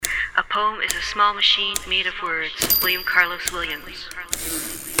A poem is a small machine made of words. William Carlos Williams.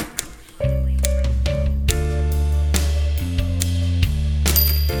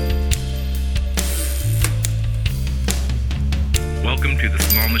 Welcome to the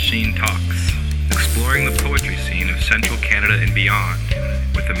Small Machine Talks, exploring the poetry scene of Central Canada and beyond,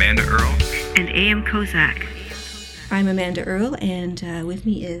 with Amanda Earl and A.M. Kozak. I'm Amanda Earl, and with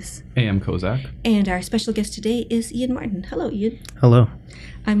me is A.M. Kozak. And our special guest today is Ian Martin. Hello, Ian. Hello.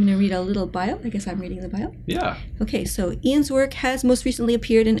 I'm going to read a little bio. I guess I'm reading the bio. Yeah. Okay, so Ian's work has most recently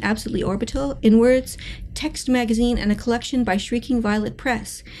appeared in Absolutely Orbital, In Words, Text Magazine, and a collection by Shrieking Violet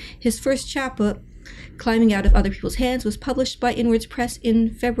Press. His first chapbook, Climbing Out of Other People's Hands, was published by Inwards Press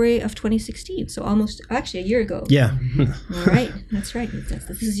in February of 2016, so actually a year ago. Yeah. All right, that's right.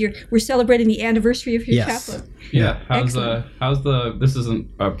 This is we're celebrating the anniversary of your chapbook. Yeah. How's this isn't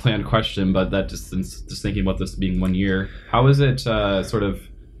a planned question, but that just thinking about this being 1 year, how is it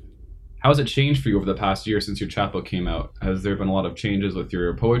how has it changed for you over the past year since your chapbook came out? Has there been a lot of changes with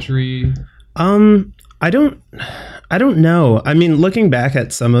your poetry? I don't know. I mean, looking back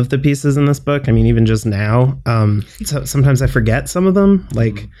at some of the pieces in this book, I mean, even just now, so sometimes I forget some of them.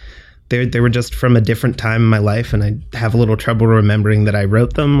 Like, they were just from a different time in my life, and I have a little trouble remembering that I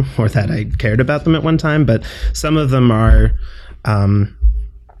wrote them or that I cared about them at one time. But some of them are, I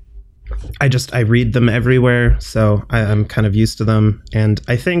read them everywhere, so I'm kind of used to them. And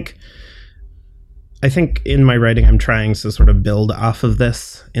I think in my writing, I'm trying to sort of build off of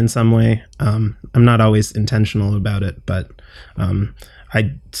this in some way. I'm not always intentional about it, but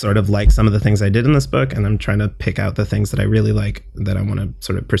I sort of like some of the things I did in this book, and I'm trying to pick out the things that I really like that I want to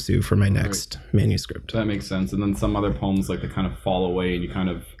sort of pursue for my next manuscript. That makes sense. And then some other poems, like, they kind of fall away and you kind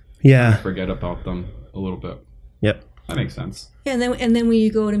of forget about them a little bit. Yep. That makes sense. Yeah, and then when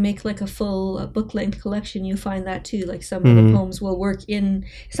you go to make like a full book-length collection, you find that too. Like some of the poems will work in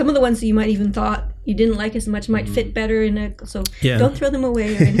some of the ones that you might even thought you didn't like as much might fit better in a. So don't throw them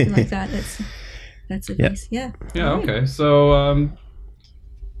away or anything like that. That's advice. Yeah. Yeah. Okay. So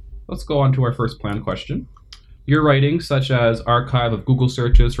let's go on to our first planned question. Your writing, such as Archive of Google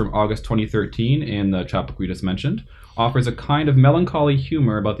Searches from August 2013 and the chapbook we just mentioned, offers a kind of melancholy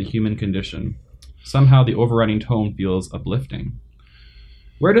humor about the human condition. Somehow the overriding tone feels uplifting.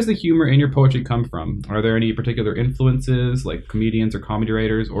 Where does the humor in your poetry come from? Are there any particular influences, like comedians or comedy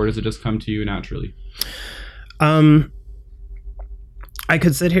writers, or does it just come to you naturally? I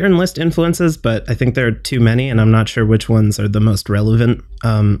could sit here and list influences, but I think there are too many, and I'm not sure which ones are the most relevant.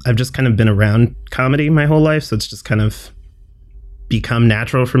 I've just kind of been around comedy my whole life, so it's just kind of become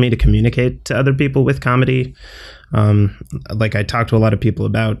natural for me to communicate to other people with comedy. Like, I talk to a lot of people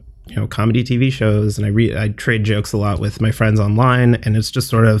about comedy TV shows, and I trade jokes a lot with my friends online, and it's just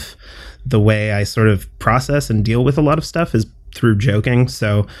sort of the way I sort of process and deal with a lot of stuff is through joking.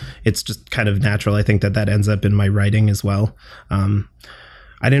 So it's just kind of natural. I think that ends up in my writing as well.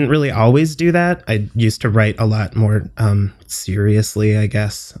 I didn't really always do that. I used to write a lot more seriously, I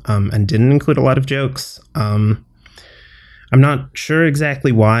guess, and didn't include a lot of jokes. I'm not sure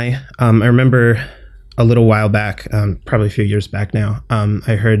exactly why. I remember a little while back, probably a few years back now,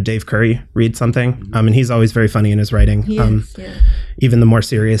 I heard Dave Curry read something, and he's always very funny in his writing, even the more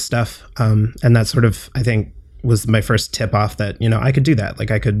serious stuff. And that sort of, I think, was my first tip off that, I could do that. Like,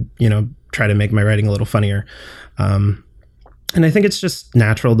 I could, try to make my writing a little funnier. And I think it's just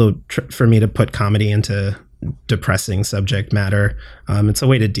natural for me to put comedy into depressing subject matter. It's a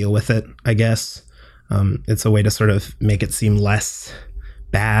way to deal with it, I guess. It's a way to sort of make it seem less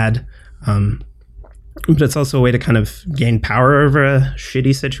bad. But it's also a way to kind of gain power over a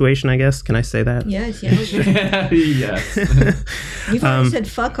shitty situation, I guess. Can I say that? Yes. Yes. You've already said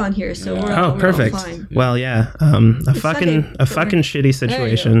fuck on here, so we're perfect. all fine. Well, yeah. A fucking shitty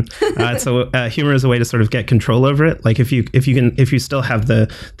situation. So humor is a way to sort of get control over it. Like, if you still have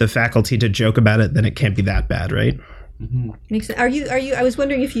the faculty to joke about it, then it can't be that bad, right? Mm-hmm. Makes sense. Are you? I was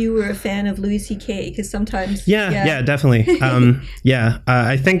wondering if you were a fan of Louis C.K. because sometimes. Yeah, definitely.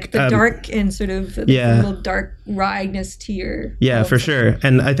 I think the dark and sort of the little dark wryness to your. Yeah, for sure,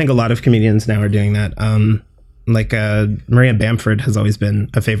 and I think a lot of comedians now are doing that. Like Maria Bamford has always been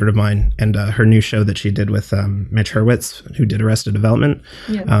a favorite of mine, and her new show that she did with Mitch Hurwitz, who did Arrested Development.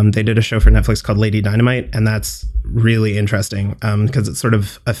 Yeah. They did a show for Netflix called Lady Dynamite, and that's really interesting because it's sort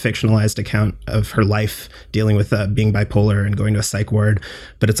of a fictionalized account of her life dealing with being bipolar and going to a psych ward,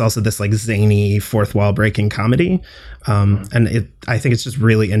 but it's also this like zany fourth wall breaking comedy, and I think it's just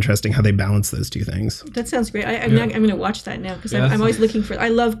really interesting how they balance those two things. That sounds great. I'm going to watch that now because I'm always looking for. I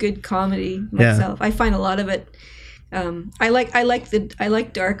love good comedy myself. I find a lot of it. I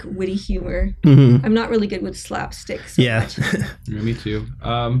like dark, witty humor. Mm-hmm. I'm not really good with slapstick. So much. Yeah, me too.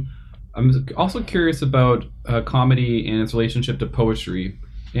 I'm also curious about comedy and its relationship to poetry.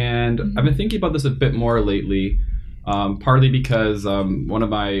 And I've been thinking about this a bit more lately, partly because one of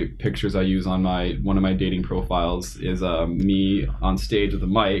my pictures I use on one of my dating profiles is me on stage with a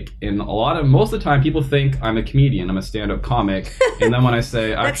mic. And most of the time people think I'm a comedian, I'm a stand-up comic. And then when I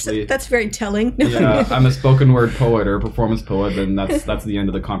say, actually... That's very telling. Yeah, I'm a spoken word poet or a performance poet, then that's the end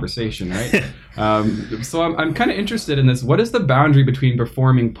of the conversation, right? So I'm kind of interested in this. What is the boundary between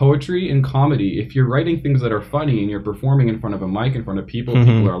performing poetry and comedy? If you're writing things that are funny and you're performing in front of a mic, in front of people,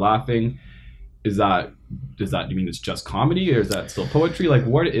 people are laughing, does that mean it's just comedy, or is that still poetry? Like,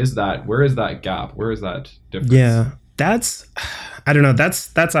 what is that? Where is that gap? Where is that difference? Yeah, I don't know.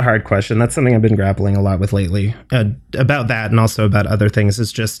 That's a hard question. That's something I've been grappling a lot with lately, about that, and also about other things.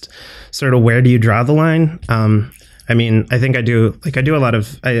 Is just sort of, where do you draw the line? I mean, I think I do a lot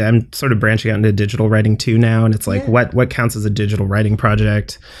of, I'm sort of branching out into digital writing too now. And it's like, what counts as a digital writing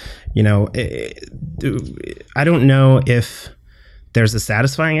project? You know, I don't know if there's a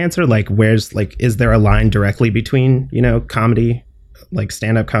satisfying answer. Like, is there a line directly between, comedy, like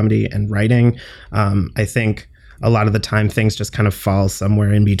stand-up comedy, and writing? I think a lot of the time things just kind of fall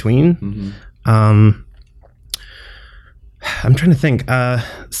somewhere in between. I'm trying to think.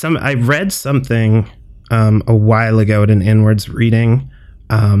 I read something a while ago at an inwards reading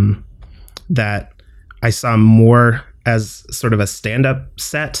that I saw more as sort of a stand-up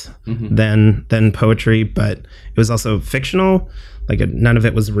set than poetry, but it was also fictional. Like, none of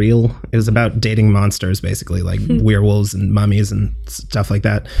it was real. It was about dating monsters, basically, like werewolves and mummies and stuff like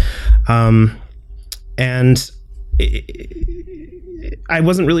that. And I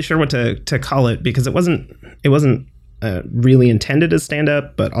wasn't really sure what to call it, because it wasn't really intended as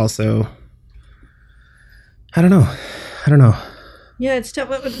stand-up, but also, I don't know. Yeah, it's tough.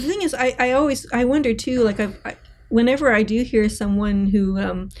 But the thing is, I wonder too. Like, whenever I do hear someone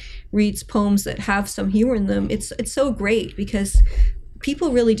who reads poems that have some humor in them, it's so great, because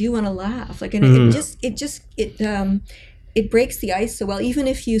people really do want to laugh. Like, and it breaks the ice so well. Even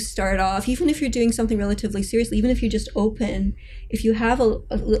if you start off, even if you're doing something relatively serious, even if you just open, if you have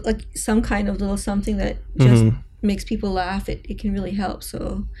like some kind of little something that just makes people laugh, it can really help.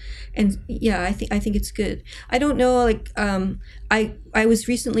 So, and yeah, I think it's good. I don't know, like, I was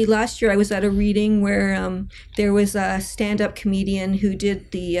recently, last year I was at a reading where there was a stand-up comedian who did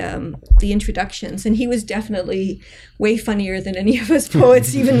the introductions, and he was definitely way funnier than any of us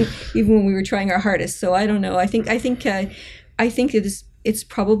poets, even when we were trying our hardest. So I don't know. I think it's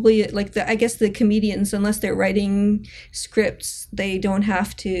probably like I guess the comedians, unless they're writing scripts, they don't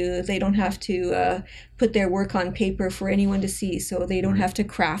have to put their work on paper for anyone to see, so they don't have to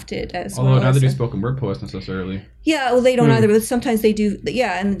craft it as well. Although neither do spoken word poets necessarily. Yeah, well, they don't either, but sometimes they do.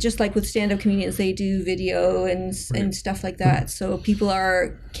 Yeah, and just like with stand-up comedians, they do video and stuff like that. So people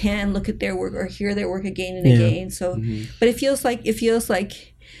can look at their work or hear their work again and again. So, but it feels like.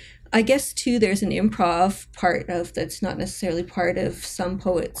 I guess too, there's an improv part of that's not necessarily part of some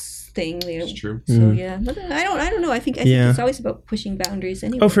poets' thing. It's true. So yeah, but I don't know. I think it's always about pushing boundaries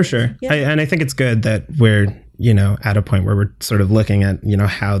anyway. Oh, for sure. Yeah. And I think it's good that we're at a point where we're sort of looking at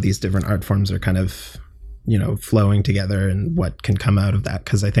how these different art forms are kind of flowing together and what can come out of that.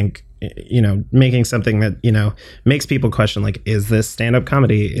 Because I think making something that makes people question, like, is this stand-up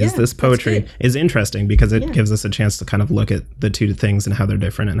comedy, is this poetry, is interesting, because it gives us a chance to kind of look at the two things and how they're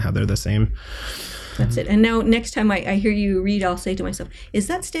different and how they're the same. That's it. And now next time I hear you read, I'll say to myself, is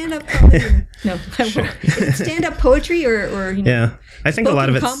that stand-up comedy? No, I won't. Is it stand-up poetry or yeah, I think a lot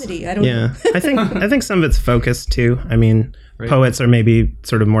of it's comedy. I don't know. I think some of it's focused too. I mean, poets are maybe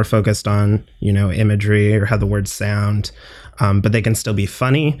sort of more focused on imagery or how the words sound. But they can still be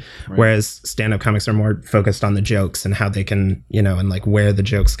funny, whereas stand-up comics are more focused on the jokes and how they can, and like where the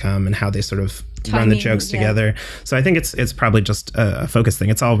jokes come and how they sort of run the jokes together. So I think it's probably just a focus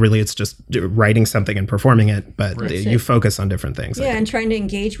thing. It's just writing something and performing it, but you focus on different things. Yeah, and trying to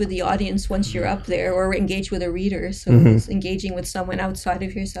engage with the audience once you're up there, or engage with a reader. So it's engaging with someone outside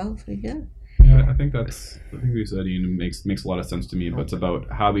of yourself. Yeah. Yeah, I think you said, makes a lot of sense to me. But it's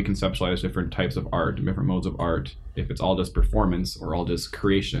about how we conceptualize different types of art and different modes of art. If it's all just performance or all just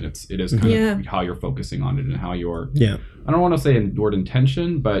creation, it is kind of how you're focusing on it and how you're. Yeah. I don't want to say the word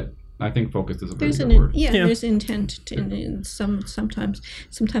intention, but I think focus is a very good word. Yeah, there's intent in sometimes.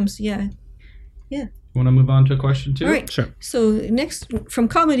 Yeah. Want to move on to question 2? All right. Sure. So next, from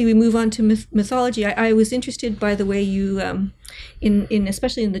comedy, we move on to mythology. I was interested by the way you,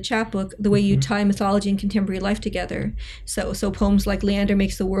 especially in the chapbook, the way you tie mythology and contemporary life together. So poems like Leander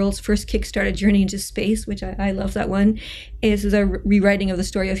Makes the World's First Kickstarted Journey into Space, which I love that one, is a rewriting of the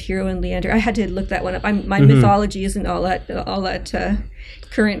story of Hero and Leander. I had to look that one up. My mythology isn't all that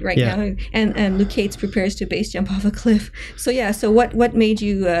current right Yeah. now, and Luke Cates prepares to base jump off a cliff. So yeah, so what made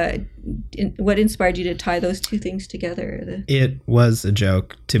you? What inspired you to tie those two things together? It was a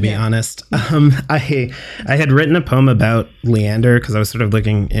joke, to be Yeah. honest. I had written a poem about Leander because I was sort of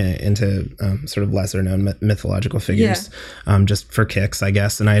looking into sort of lesser known mythological figures, just for kicks, I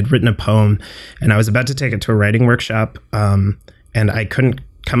guess. And I had written a poem, and I was about to take it to a writing workshop, and I couldn't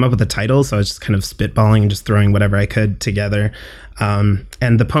come up with a title, so I was just kind of spitballing and just throwing whatever I could together. And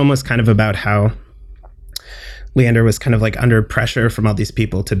the poem was kind of about how Leander was kind of like under pressure from all these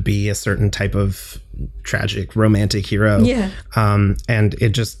people to be a certain type of tragic romantic hero. Yeah. And it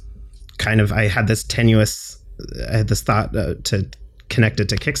just kind of, I had this thought to connect it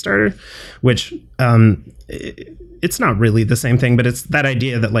to Kickstarter, which it's not really the same thing, but it's that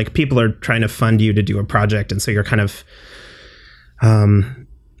idea that like people are trying to fund you to do a project. And so you're kind of,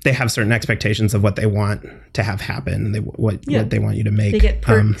 they have certain expectations of what they want to have happen, what they want you to make. They get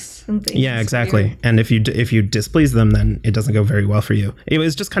perks and things. Yeah, exactly. And if you displease them, then it doesn't go very well for you. It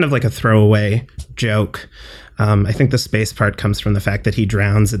was just kind of like a throwaway joke. I think the space part comes from the fact that he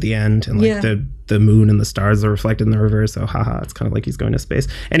drowns at the end, and like the moon and the stars are reflected in the river. So haha, it's kind of like he's going to space.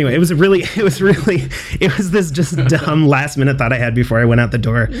 Anyway, it was this just dumb last minute thought I had before I went out the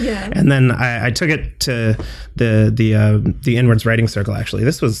door. Yeah. And then I took it to the Inwards Writing Circle. Actually,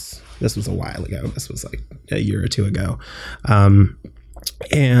 this was a while ago. This was like a year or two ago,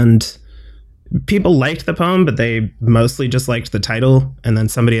 and people liked the poem, but they mostly just liked the title. And then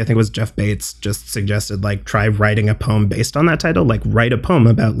somebody, I think it was Jeff Bates, just suggested like try writing a poem based on that title, like write a poem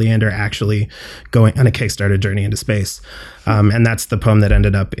about Leander actually going on a Kickstarter journey into space. And that's the poem that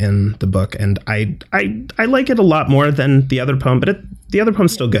ended up in the book. And I like it a lot more than the other poem, but the other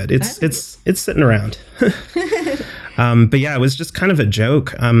poem's still good. It's sitting around. But yeah, it was just kind of a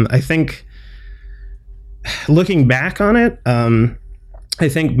joke. I think looking back on it, I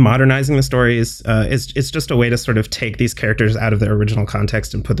think modernizing the stories is just a way to sort of take these characters out of their original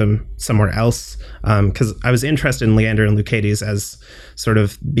context and put them somewhere else. Because I was interested in Leander and Lucades as sort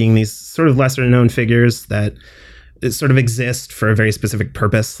of being these sort of lesser known figures that sort of exist for a very specific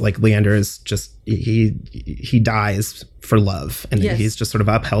purpose. Like Leander is just he dies for love, and he's just sort of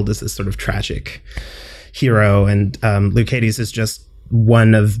upheld as this sort of tragic hero, and Lucades is just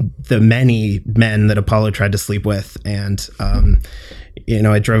one of the many men that Apollo tried to sleep with, and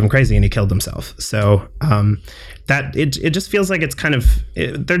it drove him crazy and he killed himself. So that it just feels like it's kind of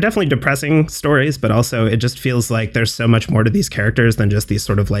they're definitely depressing stories, but also it just feels like there's so much more to these characters than just these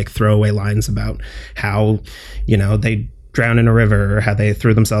sort of like throwaway lines about how they drown in a river or how they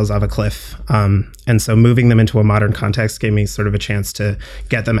threw themselves off a cliff. And so moving them into a modern context gave me sort of a chance to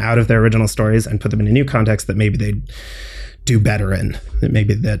get them out of their original stories and put them in a new context that maybe they'd do better in. That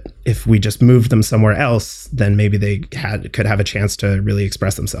maybe that if we just moved them somewhere else, then maybe they could have a chance to really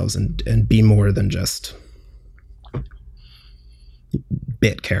express themselves and be more than just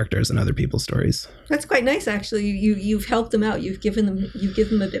bit characters in other people's stories. That's quite nice, actually. You've helped them out. You've given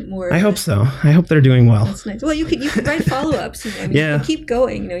them a bit more. I hope so. I hope they're doing well. That's nice. Well, you could write follow-ups. You can keep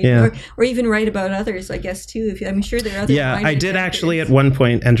going. Or even write about others, I guess, too. I'm sure there are other. Yeah, I did actually at one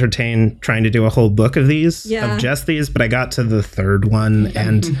point entertain trying to do a whole book of these, of just these, but I got to the third one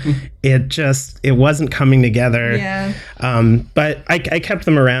and it wasn't coming together. Yeah. But I kept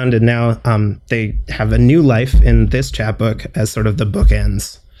them around, and now they have a new life in this chapbook as sort of the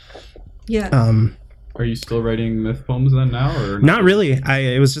bookends. Yeah. Are you still writing myth poems then now, or not really?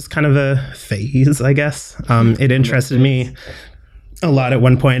 It was just kind of a phase, I guess. It interested me a lot at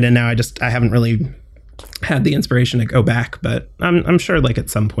one point, and now I haven't really had the inspiration to go back. But I'm sure, like at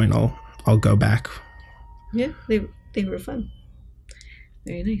some point, I'll go back. Yeah, they were fun.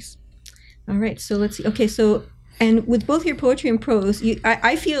 Very nice. All right, so let's see. Okay, so and with both your poetry and prose,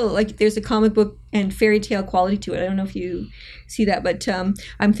 I feel like there's a comic book and fairy tale quality to it. I don't know if you see that, but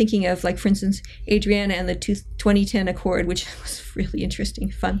I'm thinking of, like, for instance, Adriana and the 2010 Accord, which was really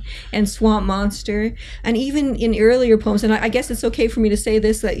interesting, fun, and Swamp Monster, and even in earlier poems. And I guess it's okay for me to say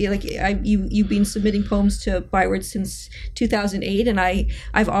this, that you've been submitting poems to Byword since 2008, and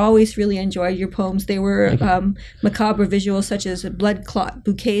I've always really enjoyed your poems. They were macabre visuals such as Blood Clot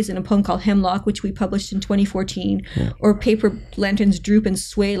Bouquets and a poem called Hemlock, which we published in 2014, or Paper Lanterns Droop and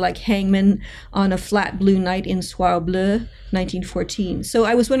Sway Like Hangmen on a Flat Blue Night in Soir Bleu, 1914. So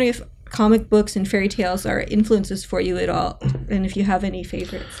I was wondering if comic books and fairy tales are influences for you at all, and if you have any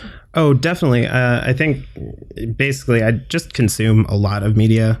favorites. Oh, definitely. I think basically I just consume a lot of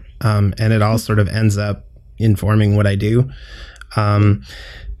media, and it all sort of ends up informing what I do.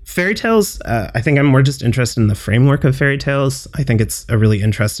 Fairy tales, I think I'm more just interested in the framework of fairy tales. I think it's a really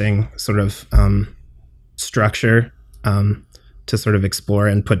interesting sort of structure to sort of explore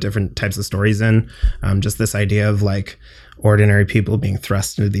and put different types of stories in. Just this idea of like ordinary people being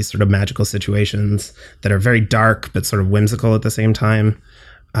thrust into these sort of magical situations that are very dark but sort of whimsical at the same time.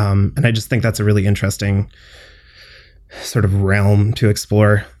 And I just think that's a really interesting sort of realm to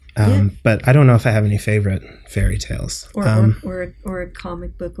explore. But I don't know if I have any favorite fairy tales. Or a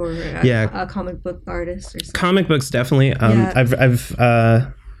comic book, or a comic book artist or something. Comic books, definitely. I've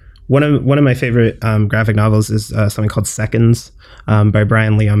one of my favorite graphic novels is something called Seconds by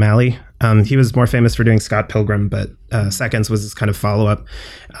Brian Lee O'Malley. He was more famous for doing Scott Pilgrim, but Seconds was this kind of follow-up.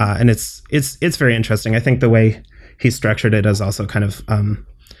 And it's very interesting. I think the way he structured it is also kind of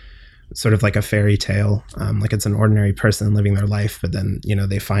sort of like a fairy tale, like it's an ordinary person living their life, but then, you know,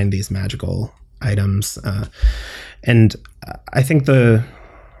 they find these magical items. And I think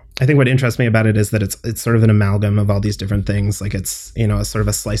what interests me about it is that it's sort of an amalgam of all these different things. Like it's, you know, a sort of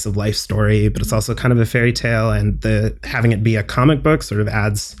a slice of life story, but it's also kind of a fairy tale, and having it be a comic book sort of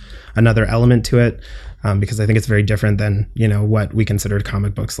adds another element to it. Because I think it's very different than, you know, what we considered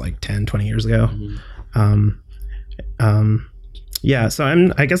comic books like 10, 20 years ago. Yeah,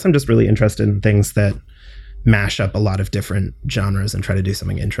 so I guess I'm just really interested in things that mash up a lot of different genres and try to do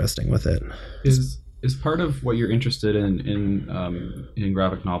something interesting with it. Is part of what you're interested in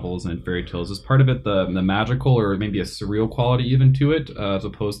graphic novels and fairy tales, is part of it the magical or maybe a surreal quality even to it, as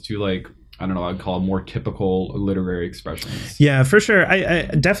opposed to like, I don't know, I'd call it more typical literary expressions? Yeah, for sure. I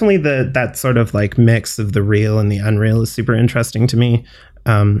definitely that sort of like mix of the real and the unreal is super interesting to me.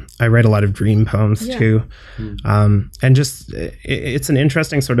 I write a lot of dream poems too. And just it's an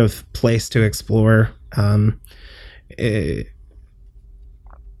interesting sort of place to explore.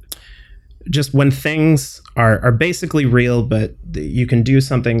 Just when things are basically real, but you can do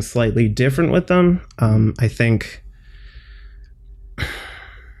something slightly different with them. I think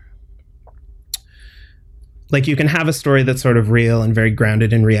like you can have a story that's sort of real and very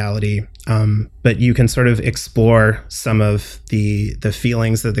grounded in reality, but you can sort of explore some of the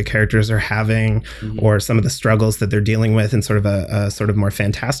feelings that the characters are having, or some of the struggles that they're dealing with in sort of a sort of more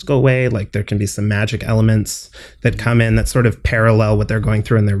fantastical way. Like there can be some magic elements that come in that sort of parallel what they're going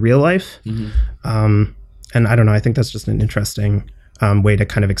through in their real life. And I don't know, I think that's just an interesting way to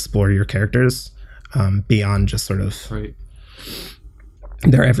kind of explore your characters beyond just sort of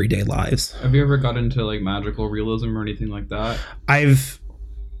their everyday lives. Have you ever got into like magical realism or anything like that? I've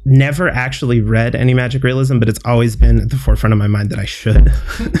never actually read any magic realism, but it's always been at the forefront of my mind that I should.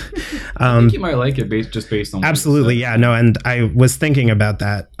 I think you might like it based on absolutely, yeah, no, and I was thinking about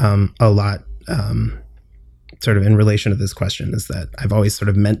that a lot, sort of in relation to this question, is that I've always sort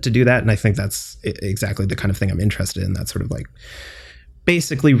of meant to do that, and I think that's exactly the kind of thing I'm interested in. That sort of like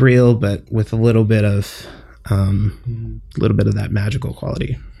basically real, but with a little bit of that magical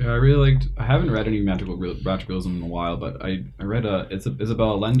quality. Yeah, I haven't read any magical realism in a while, but I read it's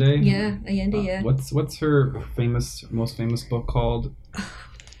Isabel Allende. Yeah, Allende, yeah. What's her most famous book called?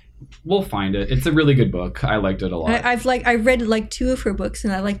 We'll find it. It's a really good book. I liked it a lot. I read like 2 of her books,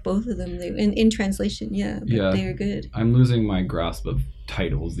 and I like both of them. They in translation, they were good. I'm losing my grasp of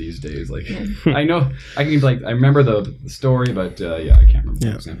titles these days. Like I know I can I remember the story, but I can't remember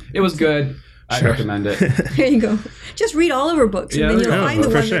the book's name. It was good. I recommend it. There you go. Just read all of her books, and then you'll find the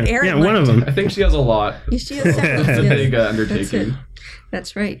one that Aaron liked. One of them. I think she has a lot. She has several. It's a big undertaking.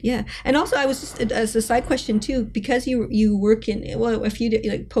 That's right. Yeah, and also I was just as a side question too, because you work in a few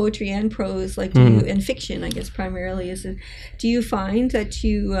like poetry and prose, like and fiction, I guess primarily. Do you find that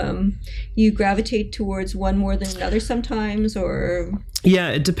you gravitate towards one more than another sometimes, or? Yeah,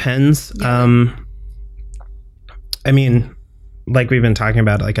 it depends. Yeah. I mean, like we've been talking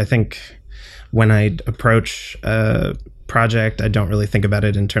about, like I think when I approach a project, I don't really think about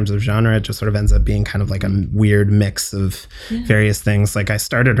it in terms of genre. It just sort of ends up being kind of like a weird mix of various things. Like I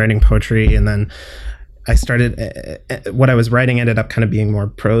started writing poetry, and then I started what I was writing ended up kind of being more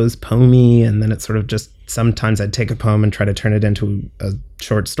prose, poemy, and then it sort of just sometimes I'd take a poem and try to turn it into a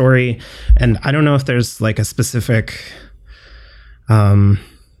short story. And I don't know if there's like a specific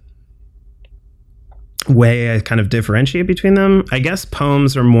way I kind of differentiate between them. I guess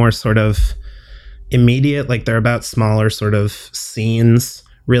poems are more sort of immediate, like they're about smaller sort of scenes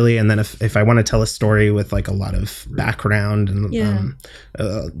really, and then if I want to tell a story with like a lot of background and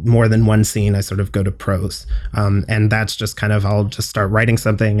more than one scene, I sort of go to prose, and that's just kind of I'll just start writing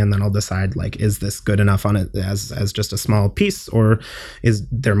something, and then I'll decide like, is this good enough on it as just a small piece, or is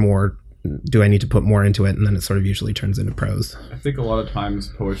there more, do I need to put more into it? And then it sort of usually turns into prose. I think a lot of times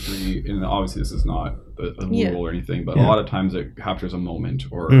poetry, and obviously this is not a rule or anything, but a lot of times it captures a moment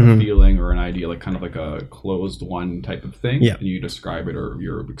or a feeling or an idea, like kind of like a closed one type of thing, and you describe it or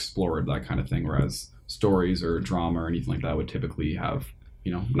you explore it, that kind of thing. Whereas stories or drama or anything like that would typically have,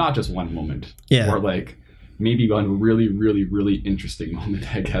 not just one moment, Yeah. or like maybe one really, really, really interesting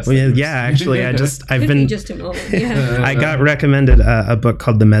moment, I guess. Well, yeah, actually, I've Could been be just a moment. Yeah. I got recommended a book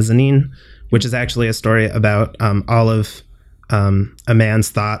called The Mezzanine, which is actually a story about all of a man's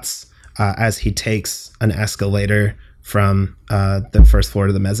thoughts as he takes an escalator from the first floor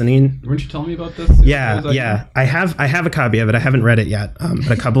to the mezzanine. Weren't you telling me about this? Yeah. I have a copy of it. I haven't read it yet,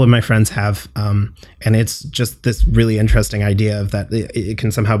 but a couple of my friends have, and it's just this really interesting idea of that it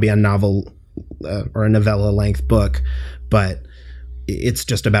can somehow be a novel or a novella length book, but it's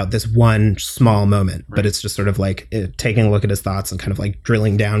just about this one small moment, but it's just sort of like taking a look at his thoughts and kind of like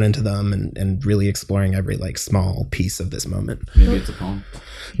drilling down into them and really exploring every like small piece of this moment. Maybe it's a poem.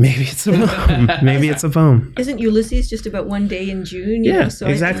 Maybe it's a poem. Maybe it's a poem. Isn't Ulysses just about one day in June? Yeah, So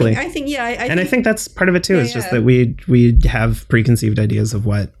exactly. I think I think that's part of it too. It's just Yeah. that we have preconceived ideas of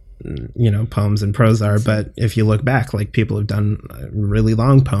what poems and prose are, but if you look back, like people have done really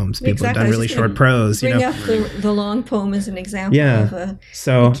long poems, people Exactly. have I done was really just gonna short prose. bring up the long poem as an example Yeah. of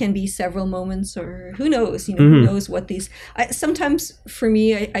So it can be several moments, or who knows, who Mm-hmm. knows what these. Sometimes for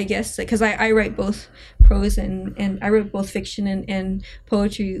me, I guess because I write both prose and I wrote both fiction and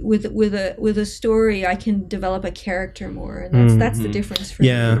poetry. With a story, I can develop a character more, and that's the difference for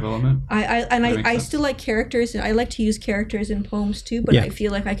Yeah. me. Development. I sense. still like characters, and I like to use characters in poems too. But Yeah. I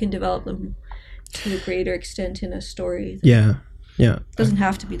feel like I can develop them to a greater extent in a story. yeah. Doesn't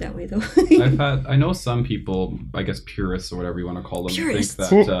have to be that way though. I know some people, I guess purists or whatever you want to call them, Purists.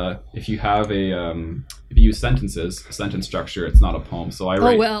 think that if you have if you use sentence structure, it's not a poem. So I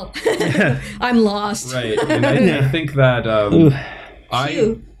write. Oh well, I'm lost. Right, and I think that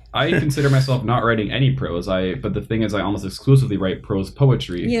Phew. I consider myself not writing any prose. But the thing is, I almost exclusively write prose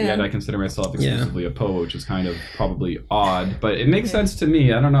poetry. Yeah. Yet I consider myself exclusively a poet, which is kind of probably odd. But it makes sense to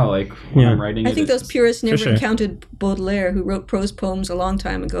me. I don't know, like when I'm writing. I think those purists never sure. encountered Baudelaire, who wrote prose poems a long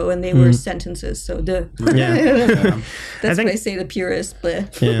time ago, and they were sentences. So Yeah. that's think- what I say to purists.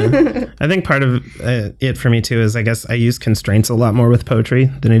 But Yeah. I think part of it for me too is I guess I use constraints a lot more with poetry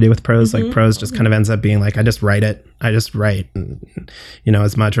than I do with prose. Like prose just kind of ends up being like I just write,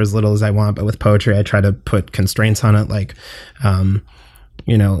 as much or as little as I want. But with poetry, I try to put constraints on it, like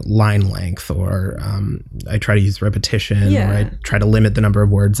line length, or I try to use repetition, or I try to limit the number of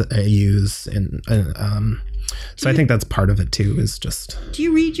words that I use, and so I think that's part of it too. Is just do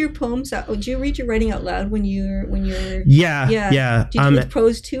you read your poems out? Do you read your writing out loud when you're? Yeah. Do you do it with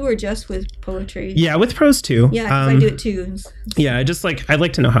prose too, or just with poetry? Yeah, with prose too. Yeah, 'cause I do it too. Yeah, I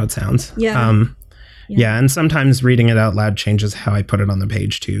like to know how it sounds. Yeah. Yeah, and sometimes reading it out loud changes how I put it on the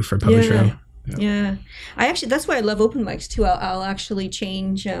page too for poetry. Yeah, I actually that's why I love open mics too. I'll actually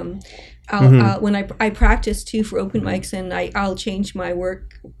change. I'll when I practice too for open mics, and I'll change my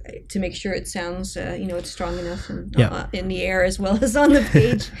work to make sure it sounds it's strong enough and in the air as well as on the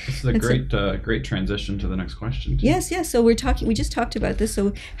page. This is a great transition to the next question. Too. Yes. So we just talked about this.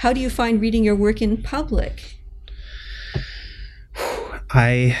 So how do you find reading your work in public?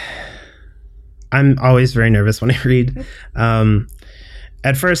 I'm always very nervous when I read.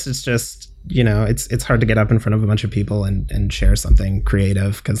 At first, it's just it's hard to get up in front of a bunch of people and share something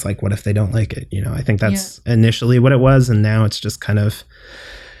creative, because like, what if they don't like it? I think that's initially what it was, and now it's just kind of,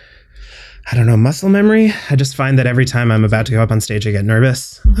 I don't know, muscle memory. I just find that every time I'm about to go up on stage, I get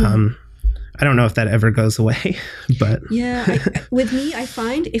nervous. I don't know if that ever goes away, but with me, I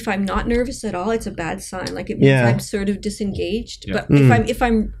find if I'm not nervous at all, it's a bad sign. Like it means I'm sort of disengaged. Yeah. But if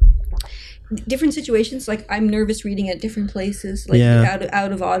I'm different situations, like I'm nervous reading at different places, like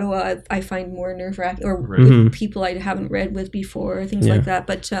out of Ottawa, I find more nerve-wracking, or with people I haven't read with before, things like that.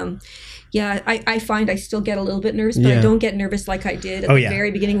 But I find I still get a little bit nervous, but I don't get nervous like I did at the very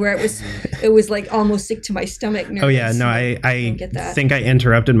beginning, where it was like almost sick to my stomach nervous. Oh yeah, no, I think I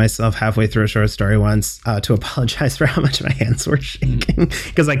interrupted myself halfway through a short story once to apologize for how much my hands were shaking,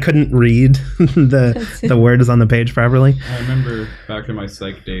 because I couldn't read the words on the page properly. I remember back in my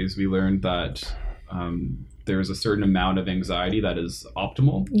psych days, we learned that there's a certain amount of anxiety that is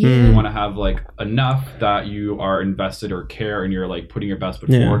optimal. You want to have like enough that you are invested or care, and you're like putting your best foot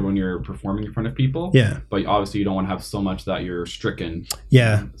forward when you're performing in front of people. Yeah. But obviously you don't want to have so much that you're stricken.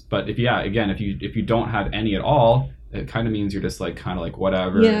 Yeah. But if you don't have any at all, it kind of means you're just like kind of like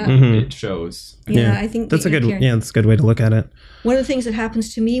whatever. Yeah. It shows. Yeah, I think that's a good that's a good way to look at it. One of the things that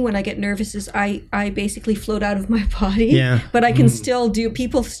happens to me when I get nervous is I basically float out of my body. Yeah. But I can still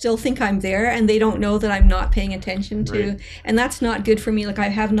people still think I'm there, and they don't know that I'm not paying attention to. Right. And that's not good for me. Like I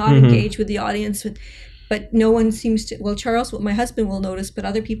have not engaged with the audience, but no one seems to. Well, Charles, my husband will notice, but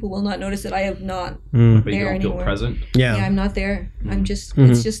other people will not notice that I have not But you there don't anymore. feel present. Yeah, I'm not there. I'm just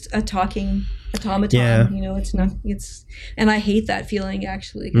it's just a talking automaton. Yeah. You know, and I hate that feeling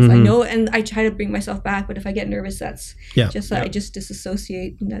actually, because I know, and I try to bring myself back, but if I get nervous, that's I just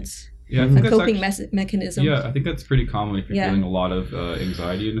disassociate, and that's I think a coping mechanism. Yeah, I think that's pretty common if you're feeling a lot of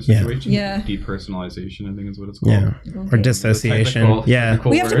anxiety in a situation. Yeah. Depersonalization, I think is what it's called. Yeah. Or dissociation. We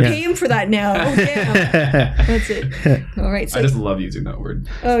have to pay him for that now. Oh, yeah. That's it. All right. So I just love using that word.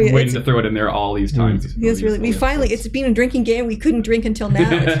 Oh, yeah. Waiting to throw it in there all these times. It's really, it's been a drinking game. We couldn't drink until now.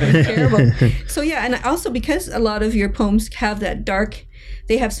 It's been terrible. So yeah, and also because a lot of your poems have that dark,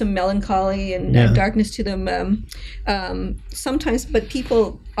 they have some melancholy and darkness to them sometimes, but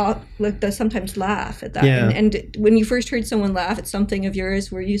people sometimes laugh at that. Yeah. And when you first heard someone laugh at something of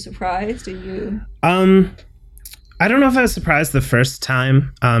yours, were you surprised? Did you? I don't know if I was surprised the first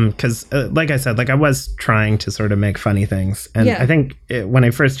time, because like I said, like I was trying to sort of make funny things. And I think when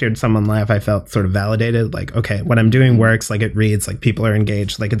I first heard someone laugh, I felt sort of validated, like, okay, what I'm doing works, like it reads, like people are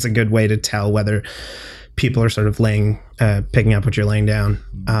engaged, like it's a good way to tell whether people are sort of picking up what you're laying down.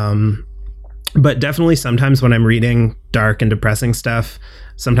 But definitely sometimes when I'm reading dark and depressing stuff,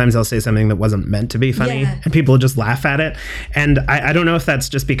 sometimes I'll say something that wasn't meant to be funny and people just laugh at it. And I don't know if that's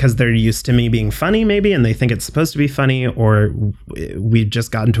just because they're used to me being funny maybe and they think it's supposed to be funny, or we've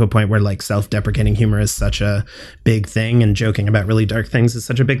just gotten to a point where like self-deprecating humor is such a big thing and joking about really dark things is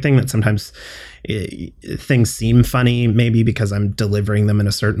such a big thing that sometimes things seem funny maybe because I'm delivering them in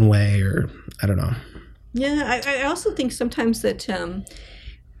a certain way, or I don't know. Yeah, I also think sometimes that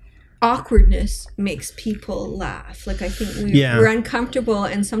awkwardness makes people laugh. Like I think we're uncomfortable,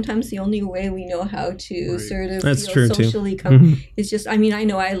 and sometimes the only way we know how to sort of feel socially is just. I mean, I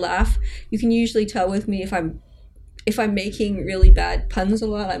know I laugh. You can usually tell with me if I'm making really bad puns a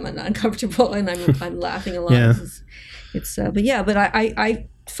lot, I'm uncomfortable, and I'm laughing a lot. Yeah. But I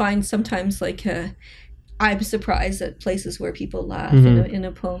find sometimes like. I'm surprised at places where people laugh in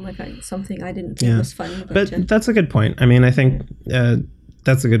a poem, like something I didn't think was funny. But that's a good point. I mean, I think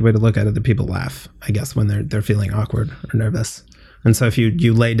that's a good way to look at it, that people laugh, I guess, when they're feeling awkward or nervous. And so if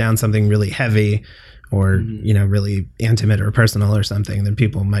you lay down something really heavy or, really intimate or personal or something, then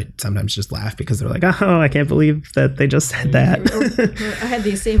people might sometimes just laugh because they're like, oh, I can't believe that they just said that. or I had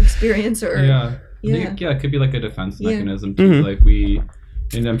the same experience. It could be like a defense mechanism too. Like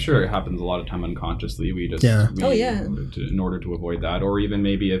and I'm sure it happens a lot of time unconsciously. We just in order to avoid that, or even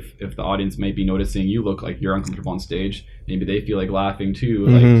maybe if the audience might be noticing you look like you're uncomfortable on stage, maybe they feel like laughing too,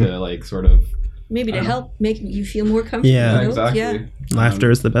 like to like sort of maybe to help make you feel more comfortable. Yeah, exactly. Yeah.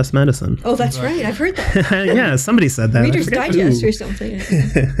 Laughter is the best medicine. Oh, that's right. I've heard that. Yeah, somebody said that. Reader's Digest or something.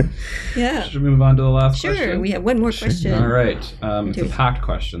 Yeah. Should we move on to the last question? Sure. We have one more question. All right. It's a packed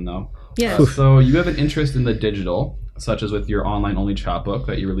question though. Yeah. So you have an interest in the digital, such as with your online-only chapbook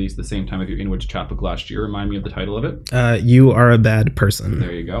that you released the same time as your Inwards chapbook last year. Remind me of the title of it. You Are a Bad Person.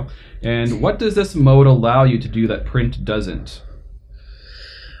 There you go. And what does this mode allow you to do that print doesn't?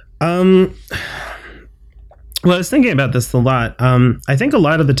 Well, I was thinking about this a lot. I think a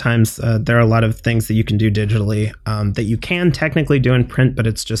lot of the times there are a lot of things that you can do digitally that you can technically do in print, but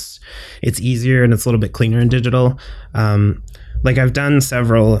it's easier and it's a little bit cleaner in digital. Like I've done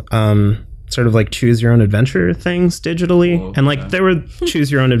several sort of like choose your own adventure things digitally. And like there were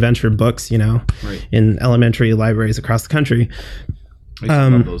choose your own adventure books, in elementary libraries across the country. I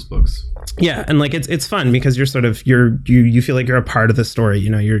love those books. Yeah, and like it's fun because you're sort of you feel like you're a part of the story.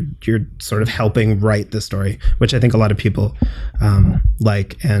 You're sort of helping write the story, which I think a lot of people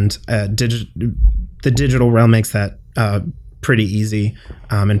like. And the digital realm makes that pretty easy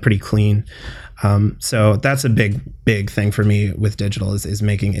and pretty clean. So that's a big thing for me with digital is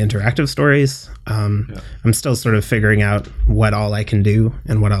making interactive stories. I'm still sort of figuring out what all I can do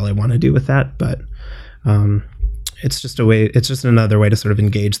and what all I want to do with that, but it's just another way to sort of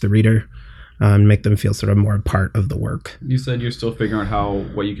engage the reader and make them feel sort of more a part of the work. You said you're still figuring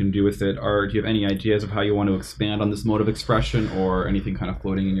out what you can do with it. Do you have any ideas of how you want to expand on this mode of expression, or anything kind of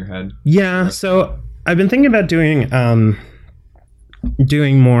floating in your head? Yeah, so I've been thinking about doing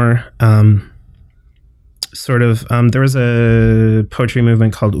more sort of there was a poetry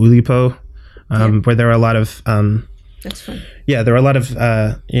movement called Ulipo where there were a lot of that's fun. Yeah, there were a lot of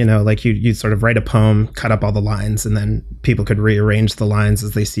like you sort of write a poem, cut up all the lines, and then people could rearrange the lines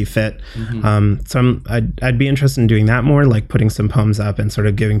as they see fit. So I'd be interested in doing that more, like putting some poems up and sort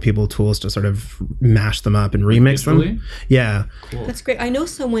of giving people tools to sort of mash them up and remix them. Yeah, cool. That's great. I know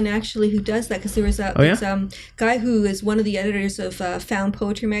someone actually who does that, because there was a guy who is one of the editors of Found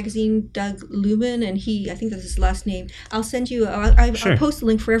Poetry magazine, Doug Lubin, and I think that's his last name. I'll send you. I'll post the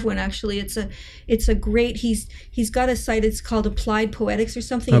link for everyone. Actually, it's a great. He's got a site. It's called called Applied Poetics or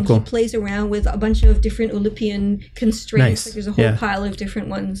something, Oh, and cool. he plays around with a bunch of different Olympian constraints. Nice. Like there's a whole Yeah. pile of different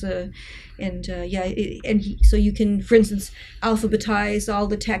ones, so you can, for instance, alphabetize all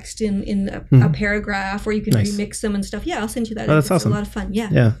the text in a paragraph, or you can Nice. remix them and stuff. Yeah, I'll send you that. Oh, that's It's awesome. a lot of fun. Yeah.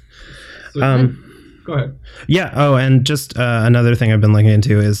 Yeah. So, go ahead. Yeah. Oh, and just another thing I've been looking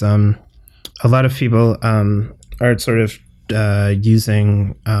into is a lot of people are sort of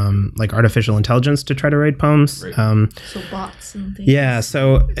using like artificial intelligence to try to write poems. Right. So bots and things. Yeah.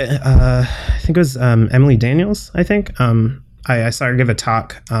 So I think it was Emily Daniels. I think I saw her give a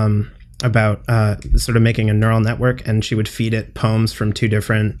talk about sort of making a neural network, and she would feed it poems from two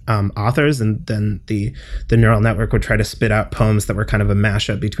different authors, and then the neural network would try to spit out poems that were kind of a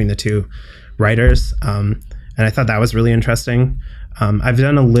mashup between the two writers. And I thought that was really interesting. I've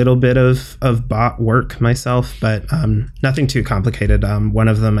done a little bit of bot work myself, but nothing too complicated. One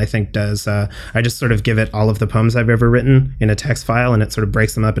of them I think does, I just sort of give it all of the poems I've ever written in a text file, and it sort of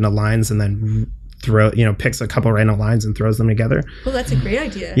breaks them up into lines and then picks a couple random lines and throws them together. Well, that's a great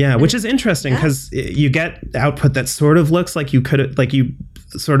idea. Yeah, which is interesting because you get output that sort of looks like you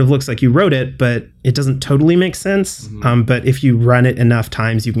wrote it, but it doesn't totally make sense. Mm-hmm. But if you run it enough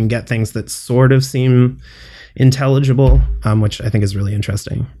times, you can get things that sort of seem intelligible, which I think is really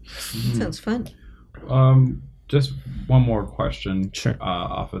interesting. Sounds fun. Just one more question. Sure.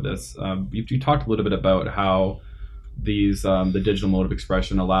 Off of this, you talked a little bit about how these the digital mode of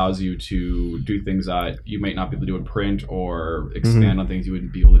expression allows you to do things that you might not be able to do in print, or expand on things you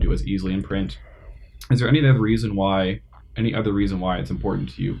wouldn't be able to do as easily in print. Is there any other reason why it's important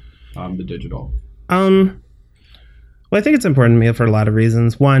to you, the digital? Well, I think it's important to me for a lot of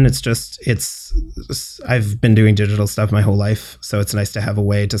reasons. One, I've been doing digital stuff my whole life, so it's nice to have a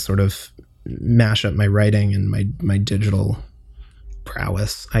way to sort of mash up my writing and my digital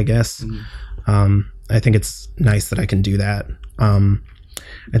prowess, I guess. I think it's nice that I can do that. I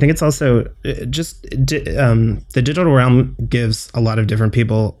think it's also the digital realm gives a lot of different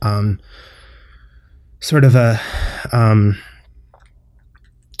people sort of a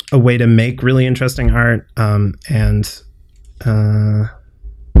way to make really interesting art and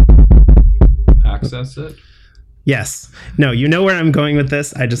Access it. Yes. No, you know where I'm going with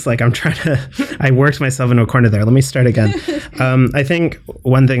this. I worked myself into a corner there. Let me start again. I think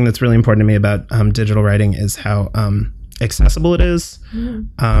one thing that's really important to me about digital writing is how accessible it is.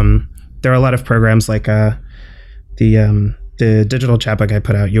 There are a lot of programs like the digital chapbook I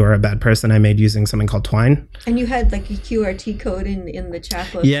put out, You Are a Bad Person, I made using something called Twine. And you had like a QRT code in the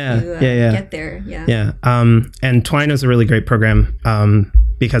chapbook Yeah. get there. Yeah. Yeah. And Twine is a really great program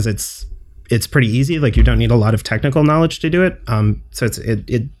because it's pretty easy. Like you don't need a lot of technical knowledge to do it. So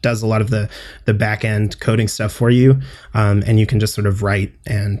it does a lot of the back end coding stuff for you. And you can just sort of write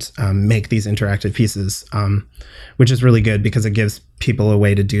and make these interactive pieces, which is really good because it gives people a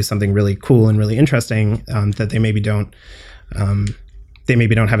way to do something really cool and really interesting that they maybe don't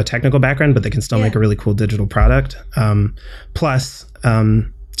have a technical background, but they can still make a really cool digital product. Plus,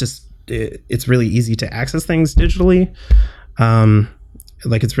 it's really easy to access things digitally.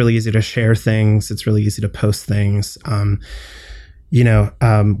 Like it's really easy to share things. It's really easy to post things.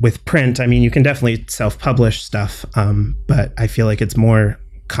 With print, I mean, you can definitely self-publish stuff, but I feel like it's more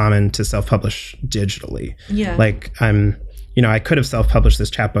common to self-publish digitally. Yeah. Like I could have self-published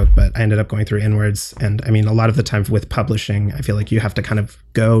this chapbook, but I ended up going through Inwards. And I mean, a lot of the time with publishing, I feel like you have to kind of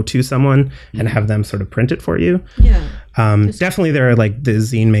go to someone and have them sort of print it for you. Yeah. Definitely there are like the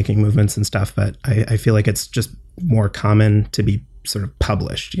zine making movements and stuff, but I feel like it's just more common to be sort of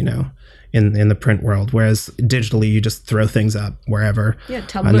published, in the print world, whereas digitally you just throw things up wherever. Yeah,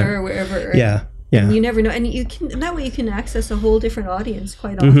 Tumblr or wherever. Yeah. Yeah. And you never know, and that way you can access a whole different audience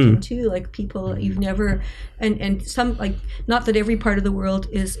quite often too, like people you've never, and some, like, not that every part of the world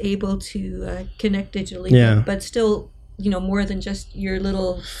is able to connect digitally, but still, more than just your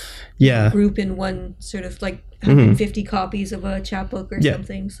little group in one sort of like 150 copies of a chapbook or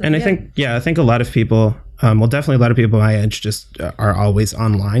something. So, and I think a lot of people, definitely a lot of people my age just are always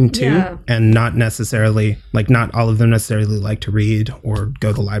online too, and not all of them necessarily like to read or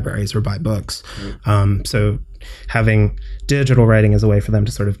go to libraries or buy books. So having digital writing is a way for them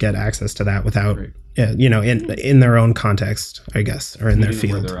to sort of get access to that without, in their own context, I guess, or in their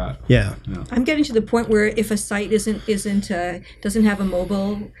field. Where they're at. Yeah. I'm getting to the point where if a site doesn't have a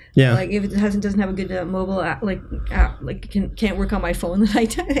mobile, like if it doesn't have a good mobile app, can't work on my phone,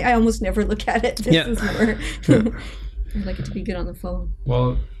 I almost never look at it. This is more. I'd like it to be good on the phone.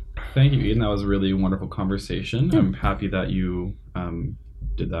 Well, thank you, Eden. That was a really wonderful conversation. I'm happy that you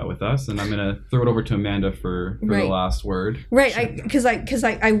did that with us, and I'm going to throw it over to Amanda for the last word. Right, because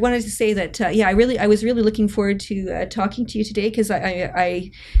I wanted to say that I was really looking forward to talking to you today, because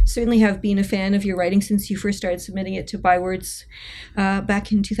I certainly have been a fan of your writing since you first started submitting it to Bywords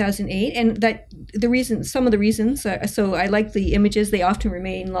back in 2008, and that some of the reasons. So I like the images; they often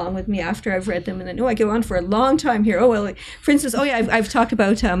remain long with me after I've read them, and then I go on for a long time here. For instance, I've talked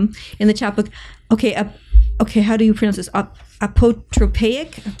about in the chapbook. Okay, how do you pronounce this?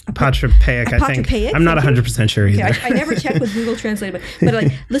 Apotropaic? Apotropaic, I think. I'm not 100% sure either. Okay, I never checked with Google Translate,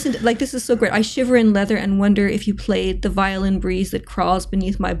 but listen, this is so great. I shiver in leather and wonder if you played the violin breeze that crawls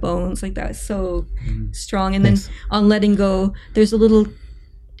beneath my bones. Like, that is so strong. And then on letting go, there's a little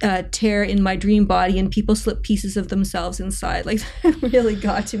tear in my dream body, and people slip pieces of themselves inside. Like, that really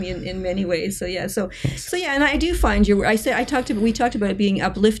got to me in many ways. So and I do find we talked about it being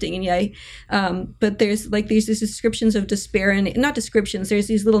uplifting, and but there's these descriptions of despair, and not descriptions, there's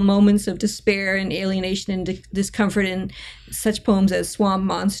these little moments of despair and alienation and discomfort in such poems as Swamp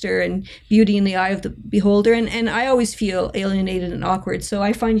Monster and Beauty in the Eye of the Beholder, and I always feel alienated and awkward, so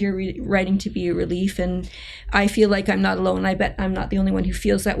I find your writing to be a relief, and I feel like I'm not alone. I bet I'm not the only one who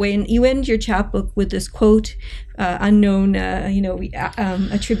feels that way. And you end your chapbook with this quote, unknown,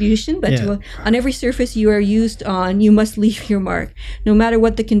 attribution, but on every surface you are used on, you must leave your mark. No matter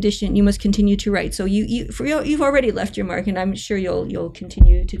what the condition, you must continue to write. So you've already left your mark, and I'm sure you'll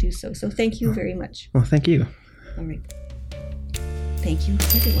continue to do so. So thank you very much. Well, thank you. All right. Thank you,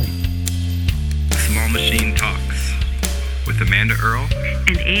 everyone. Small Machine Talks with Amanda Earl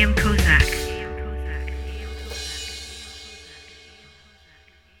and A.M. Kozak.